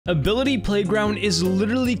Ability Playground is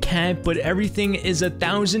literally cat, but everything is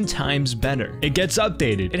 1,000 times better. It gets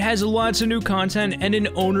updated, it has lots of new content, and an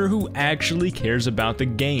owner who actually cares about the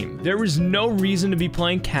game. There is no reason to be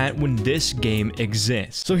playing cat when this game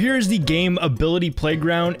exists. So here's the game Ability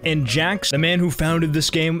Playground, and Jax, the man who founded this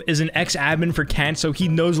game, is an ex-admin for cat, so he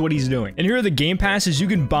knows what he's doing. And here are the game passes. You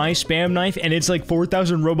can buy Spam Knife, and it's like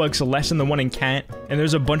 4,000 Robux less than the one in cat, and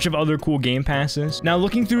there's a bunch of other cool game passes. Now,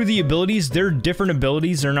 looking through the abilities, they're different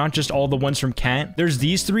abilities. They're not just all the ones from cat. There's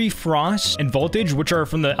these three, Frost and Voltage, which are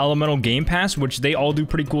from the Elemental Game Pass, which they all do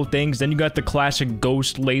pretty cool things. Then you got the classic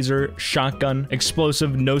Ghost, Laser, Shotgun,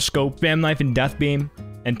 Explosive, No Scope, Spam Knife, and Death Beam.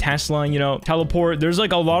 And Tesla, you know, Teleport. There's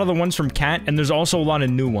like a lot of the ones from cat, and there's also a lot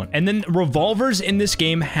of new ones. And then revolvers in this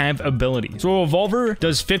game have abilities. So a revolver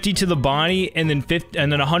does 50 to the body and then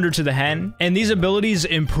 100 to the head. And these abilities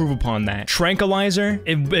improve upon that. Tranquilizer,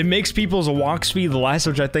 it makes people's walk speed less,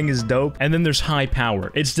 which I think is dope. And then there's high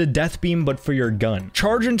power. It's the death beam, but for your gun.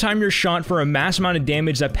 Charge and time your shot for a mass amount of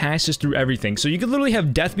damage that passes through everything. So you could literally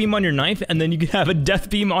have death beam on your knife, and then you could have a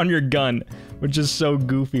death beam on your gun, which is so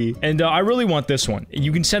goofy. And I really want this one.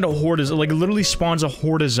 You can send a horde, like literally spawns a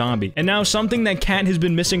horde of zombie. And now something that cat has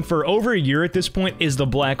been missing for over a year at this point is the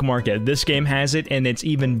black market. This game has it, and it's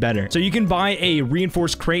even better. So you can buy a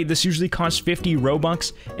reinforced crate. This usually costs 50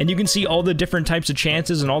 Robux, and you can see all the different types of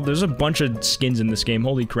chances and all. There's a bunch of skins in this game.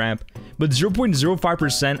 Holy crap. But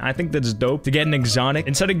 0.05%, I think that's dope to get an exotic.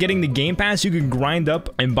 Instead of getting the game pass, you can grind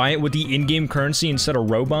up and buy it with the in-game currency instead of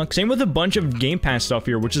Robux. Same with a bunch of game pass stuff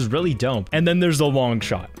here, which is really dope. And then there's the long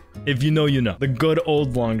shot. If you know, you know. The good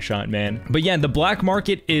old long shot, man. But yeah, the black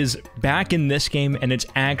market is back in this game, and it's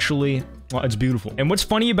actually... well, it's beautiful. And what's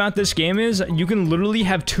funny about this game is you can literally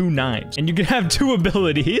have two knives, and you can have two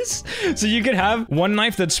abilities. So you could have one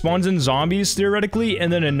knife that spawns in zombies theoretically,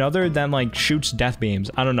 and then another that like shoots death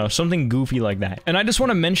beams. I don't know, something goofy like that. And I just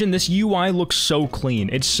want to mention this UI looks so clean.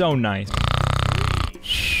 It's so nice.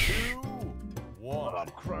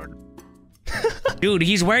 Dude,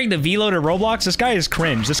 he's wearing the Velo to Roblox. This guy is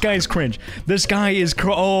cringe. This guy is cringe. This guy is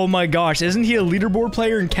oh my gosh. Isn't he a leaderboard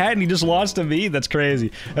player in cat and he just lost to me? That's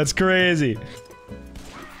crazy. That's crazy.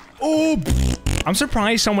 Oh, I'm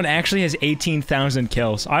surprised someone actually has 18,000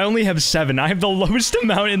 kills. I only have 7. I have the lowest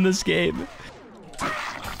amount in this game.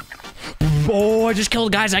 Oh, I just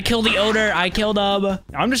killed guys. I killed the owner. I killed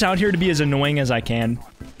I'm just out here to be as annoying as I can.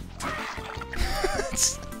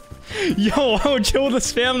 Yo, I would chill with a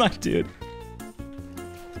spam knife, dude.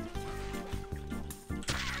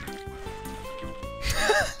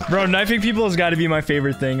 Bro, knifing people has got to be my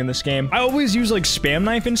favorite thing in this game. I always use like spam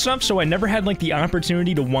knife and stuff, so I never had like the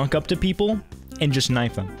opportunity to walk up to people and just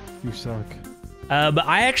knife them. You suck. But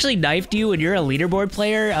I actually knifed you and you're a leaderboard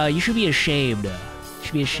player. You should be ashamed. You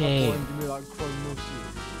should be ashamed.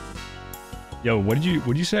 Yo, what'd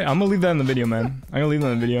you say? I'm gonna leave that in the video, man. I'm gonna leave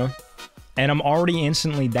that in the video. And I'm already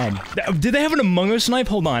instantly dead. Did they have an Among Us knife?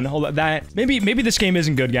 Hold on, that maybe this game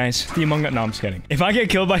isn't good, guys. The Among Us, no, I'm just kidding. If I get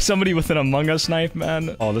killed by somebody with an Among Us knife,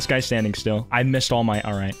 man. Oh, this guy's standing still. I missed all my,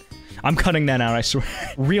 all right. I'm cutting that out, I swear.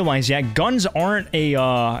 Realize, yeah, guns aren't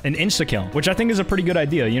an insta kill, which I think is a pretty good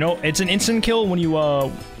idea. You know, it's an instant kill when you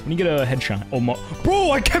get a headshot. Oh my,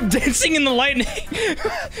 bro, I kept dancing in the lightning.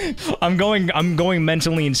 I'm going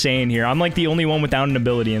mentally insane here. I'm like the only one without an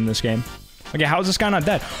ability in this game. Okay, how is this guy not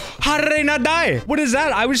dead? How did I not die? What is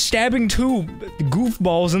that? I was stabbing 2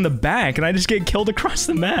 goofballs in the back, and I just get killed across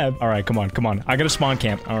the map. All right, come on, come on. I gotta spawn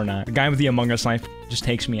camp. Or not. The guy with the Among Us knife just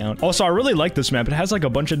takes me out. Also, I really like this map. It has like a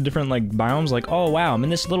bunch of different like biomes. Like, oh wow, I'm in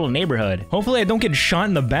this little neighborhood. Hopefully, I don't get shot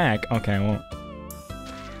in the back. Okay, well.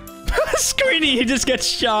 Screeny, he just gets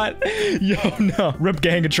shot. Yo, no. Rip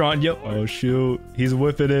Gangatron. Yo. Oh shoot, he's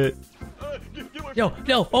whipping it. Yo,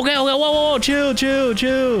 okay, whoa, chill.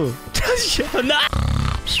 No.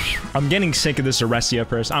 I'm getting sick of this Arestia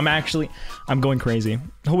person. I'm going crazy.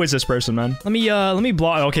 Who is this person, man? Let me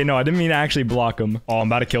block. Okay, no, I didn't mean to actually block him. Oh, I'm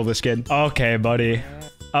about to kill this kid. Okay, buddy.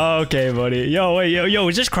 Okay, buddy. Yo, wait, yo,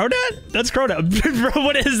 is this Chronat? That's Chronat. Bro,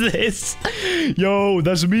 what is this? Yo,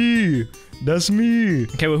 that's me. That's me.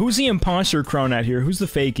 Okay, well, who's the imposter Chronat here? Who's the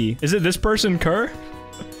fakie? Is it this person, Kerr?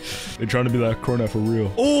 They're trying to be that Chronat for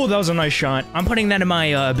real. Oh, that was a nice shot. I'm putting that in my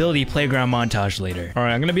ability playground montage later. All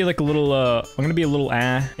right, I'm gonna be like a little,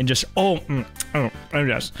 and just,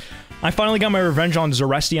 yes. I finally got my revenge on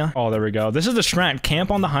Zarestia. Oh, there we go. This is the strat. Camp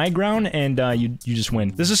on the high ground, and you just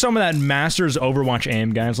win. This is some of that Masters Overwatch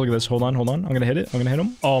aim, guys. Look at this. Hold on. I'm gonna hit it. I'm gonna hit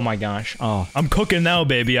him. Oh my gosh. Oh, I'm cooking now,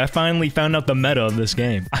 baby. I finally found out the meta of this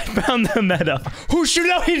game. I found the meta. Who shoot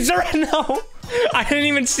out? He's no. I didn't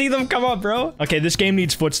even see them come up, bro. Okay, this game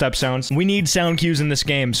needs footstep sounds. We need sound cues in this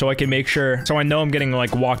game so I can make sure. So I know I'm getting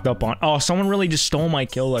like walked up on. Oh, someone really just stole my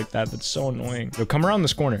kill like that. That's so annoying. Yo, come around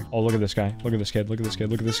this corner. Oh, look at this guy. Look at this kid. Look at this kid.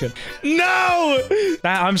 Look at this kid. No!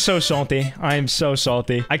 I'm so salty. I am so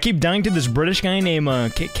salty. I keep dying to this British guy named,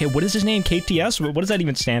 what is his name? KTS? What does that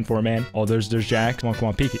even stand for, man? Oh, there's Jack. Come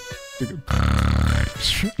on, peek it.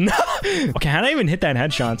 No! Okay, how did I even hit that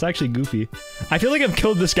headshot? It's actually goofy. I feel like I've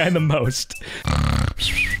killed this guy the most.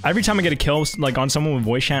 Every time I get a kill, like on someone with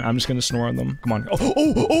voice chat, I'm just gonna snore on them. Come on.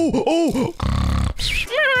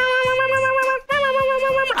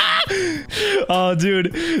 Oh,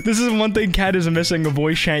 dude, this is one thing Cat is missing, a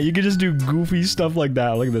voice chat. You can just do goofy stuff like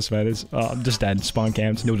that. Look at this, man. It's, I'm just dead. Spawn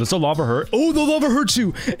camps. No, does the lava hurt? Oh, the lava hurts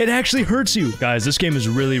you. It actually hurts you. Guys, this game is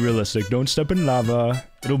really realistic. Don't step in lava.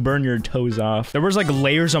 It'll burn your toes off. There was like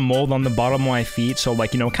layers of mold on the bottom of my feet. So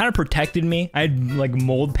like, you know, kind of protected me. I had like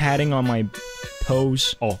mold padding on my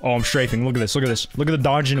toes. Oh, I'm strafing. Look at this. Look at this. Look at the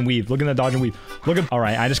dodge and weave. Look at the dodge and weave. Look at, all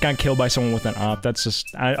right. I just got killed by someone with an op. That's just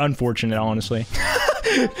unfortunate, honestly.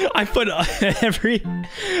 I put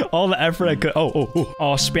all the effort I could. Oh,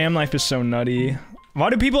 spam life is so nutty. Why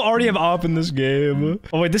do people already have op in this game?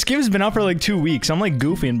 Oh wait, this game has been out for like 2 weeks. I'm like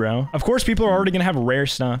goofing, bro. Of course, people are already gonna have rare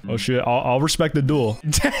stuff. Oh shit, I'll respect the duel.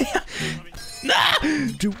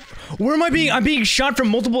 Dude, where am I being? I'm being shot from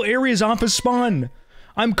multiple areas off of spawn.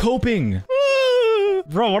 I'm coping.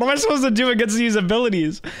 Bro, what am I supposed to do against these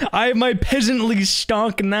abilities? I have my peasantly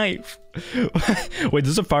stonk knife. Wait,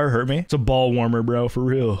 does the fire hurt me? It's a ball warmer, bro, for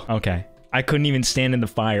real. Okay, I couldn't even stand in the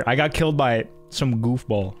fire. I got killed by some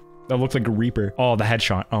goofball. That looked like a Reaper. Oh, the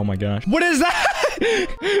headshot. Oh my gosh. What is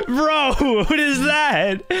that? Bro, what is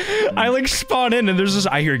that? I like spawn in and there's this,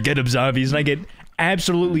 I hear get up zombies and I get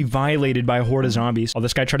absolutely violated by a horde of zombies. Oh,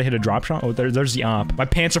 this guy tried to hit a drop shot. Oh, there's the op. My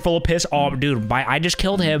pants are full of piss. Oh, dude, I just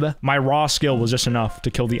killed him. My raw skill was just enough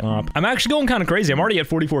to kill the op. I'm actually going kind of crazy. I'm already at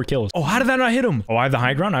 44 kills. Oh, how did that not hit him? Oh, I have the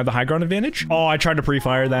high ground. I have the high ground advantage. Oh, I tried to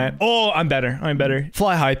pre-fire that. Oh, I'm better. I'm better.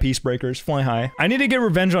 Fly high, peace breakers. Fly high. I need to get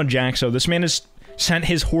revenge on Jack, so this man is sent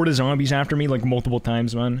his horde of zombies after me like multiple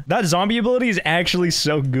times, man. That zombie ability is actually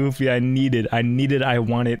so goofy. I need it. I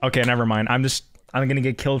want it. Okay, never mind. I'm gonna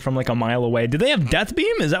get killed from like a mile away. Do they have death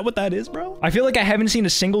beam? Is that what that is, bro? I feel like I haven't seen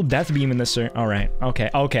a single death beam in this. All right.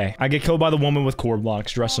 Okay. I get killed by the woman with core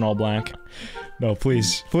blocks dressed in all black. No,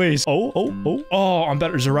 please. Oh, I'm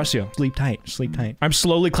better. Zerusio. Sleep tight. I'm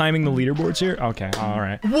slowly climbing the leaderboards here. Okay, all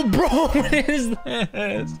right. Well, bro, what is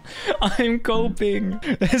this? I'm coping.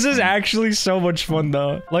 This is actually so much fun,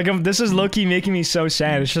 though. Like, this is low-key making me so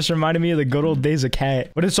sad. It's just reminding me of the good old days of Cat.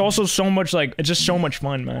 But it's also so much, like, it's just so much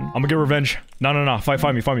fun, man. I'm gonna get revenge. No. Fight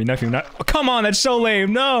me, nephew. Oh, come on, that's so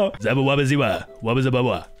lame. No.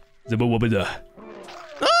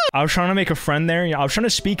 I was trying to make a friend there. I was trying to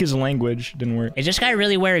speak his language. Didn't work. Is this guy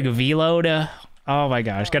really wearing a V-load? Oh my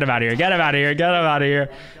gosh. Get him out of here.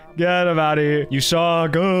 You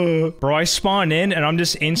suck. Bro, I spawn in and I'm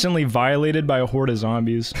just instantly violated by a horde of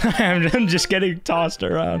zombies. I'm just getting tossed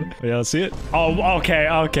around. Yeah, let's see it. Oh,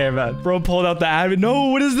 okay, man. Bro pulled out the admin. No,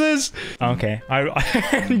 what is this? Okay,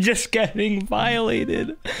 I'm just getting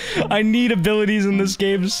violated. I need abilities in this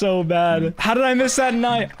game so bad. How did I miss that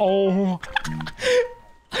night? Oh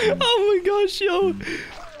my gosh, yo.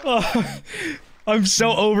 Oh, I'm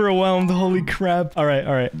so overwhelmed. Holy crap. All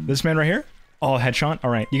right. This man right here. Oh, headshot. All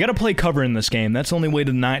right. You got to play cover in this game. That's the only way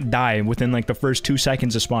to not die within like the first 2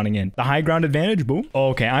 seconds of spawning in. The high ground advantage. Boom.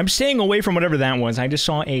 Okay. I'm staying away from whatever that was. I just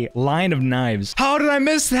saw a line of knives. How did I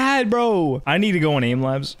miss that, bro? I need to go on aim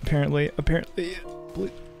labs. Apparently. I'm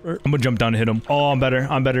gonna jump down and hit him. Oh, I'm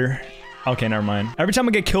better. Okay, never mind. Every time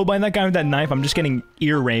I get killed by that guy with that knife, I'm just getting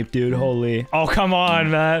ear raped, dude. Holy. Oh, come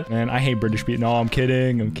on, man. Man, I hate British people. No, I'm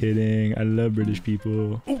kidding. I love British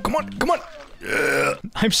people. Oh, come on. Yeah.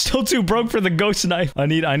 I'm still too broke for the ghost knife. I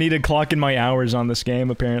need to clock in my hours on this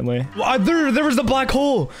game, apparently. Wow, there was the black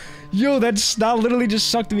hole. Yo, that literally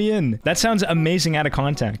just sucked me in. That sounds amazing out of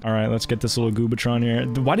contact. All right, let's get this little Goobatron here.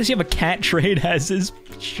 Why does he have a cat trade as his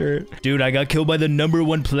shirt? Dude, I got killed by the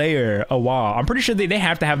 #1 player. Oh, wow. I'm pretty sure they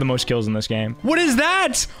have to have the most kills in this game. What is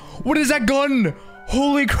that? What is that gun?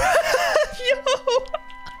 Holy crap. Yo.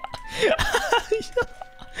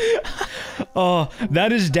 Oh,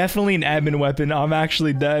 that is definitely an admin weapon. I'm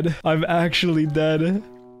actually dead.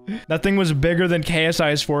 That thing was bigger than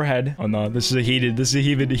KSI's forehead. Oh no, this is a heated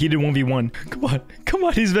 1v1. Come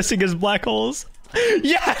on, he's missing his black holes.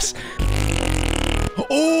 Yes!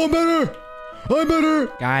 Oh, I'm better!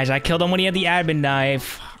 Guys, I killed him when he had the admin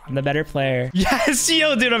knife. I'm the better player. Yes,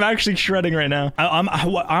 yo, dude, I'm actually shredding right now. I'm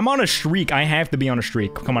on a streak. I have to be on a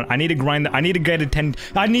streak. Come on, I need to grind. I need to get a 10.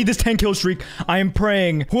 I need this 10 kill streak. I am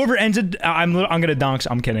praying. Whoever ends it, I'm gonna dox.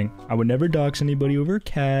 I'm kidding. I would never dox anybody over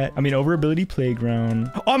cat. I mean, over ability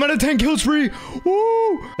playground. Oh, I'm on a 10 kill streak.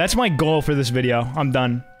 Woo! That's my goal for this video. I'm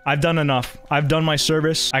done. I've done enough. I've done my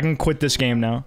service. I can quit this game now.